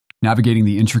Navigating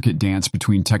the intricate dance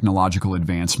between technological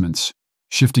advancements,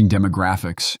 shifting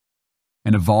demographics,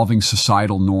 and evolving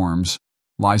societal norms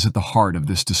lies at the heart of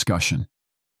this discussion.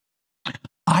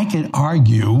 I could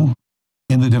argue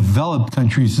in the developed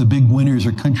countries, the big winners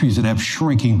are countries that have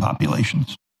shrinking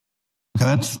populations. Okay,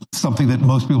 that's something that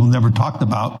most people never talked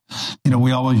about.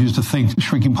 We always used to think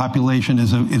shrinking population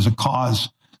is a cause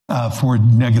for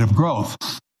negative growth.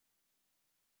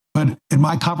 But in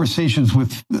my conversations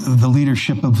with the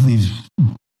leadership of these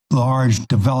large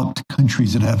developed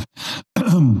countries that have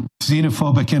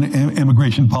xenophobic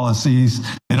immigration policies,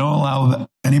 they don't allow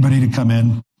anybody to come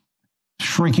in,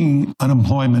 shrinking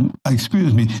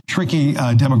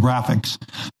demographics,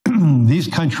 these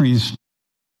countries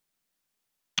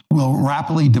will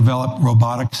rapidly develop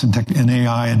robotics and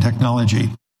AI and technology.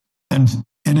 And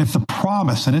if the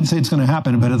promise, I didn't say it's going to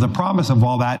happen, but if the promise of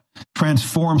all that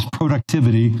transforms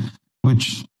productivity,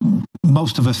 which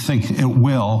most of us think it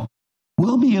will,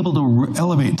 we'll be able to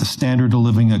elevate the standard of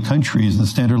living of countries and the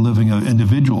standard of living of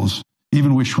individuals,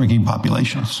 even with shrinking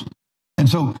populations. And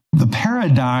so the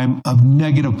paradigm of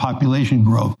negative population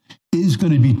growth is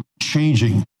going to be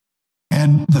changing.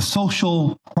 And the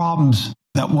social problems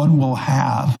that one will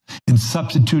have in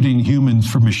substituting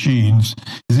humans for machines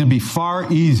is going to be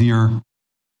far easier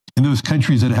in those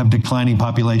countries that have declining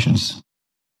populations.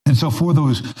 And so for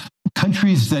those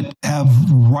countries that have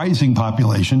rising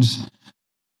populations,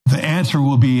 the answer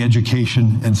will be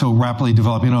education, and so rapidly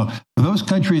developing. For those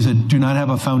countries that do not have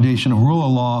a foundation of rule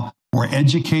of law or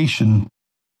education,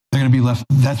 they're going to be left.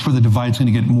 That's where the divide's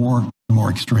going to get more and more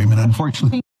extreme. And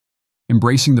unfortunately,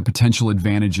 embracing the potential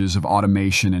advantages of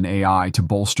automation and AI to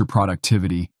bolster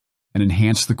productivity and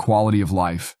enhance the quality of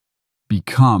life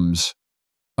becomes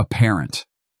apparent,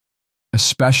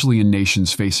 especially in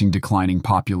nations facing declining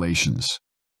populations.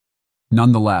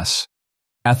 Nonetheless,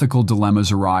 ethical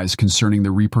dilemmas arise concerning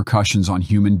the repercussions on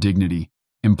human dignity,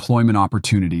 employment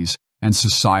opportunities, and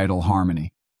societal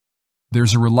harmony.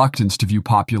 There's a reluctance to view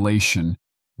population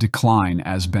decline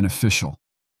as beneficial,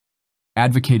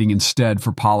 advocating instead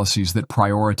for policies that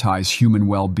prioritize human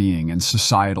well-being and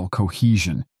societal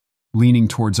cohesion, leaning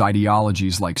towards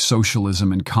ideologies like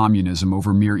socialism and communism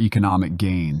over mere economic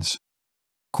gains.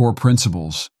 Core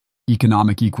principles,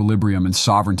 economic equilibrium and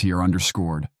sovereignty are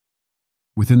underscored.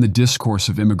 Within the discourse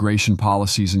of immigration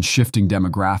policies and shifting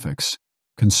demographics,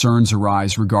 concerns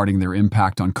arise regarding their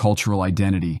impact on cultural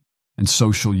identity and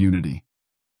social unity.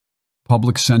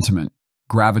 Public sentiment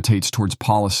gravitates towards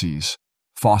policies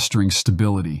fostering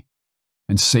stability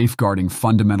and safeguarding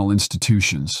fundamental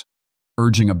institutions,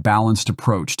 urging a balanced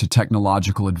approach to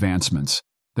technological advancements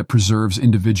that preserves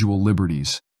individual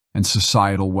liberties and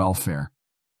societal welfare.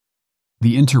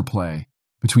 The interplay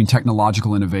between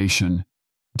technological innovation,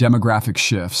 demographic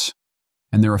shifts,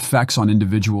 and their effects on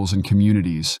individuals and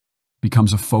communities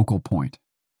becomes a focal point.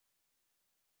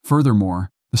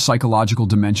 Furthermore, the psychological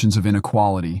dimensions of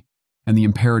inequality and the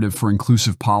imperative for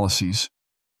inclusive policies,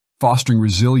 fostering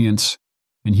resilience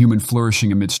and human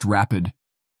flourishing amidst rapid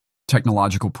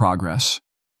technological progress,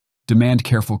 demand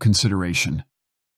careful consideration.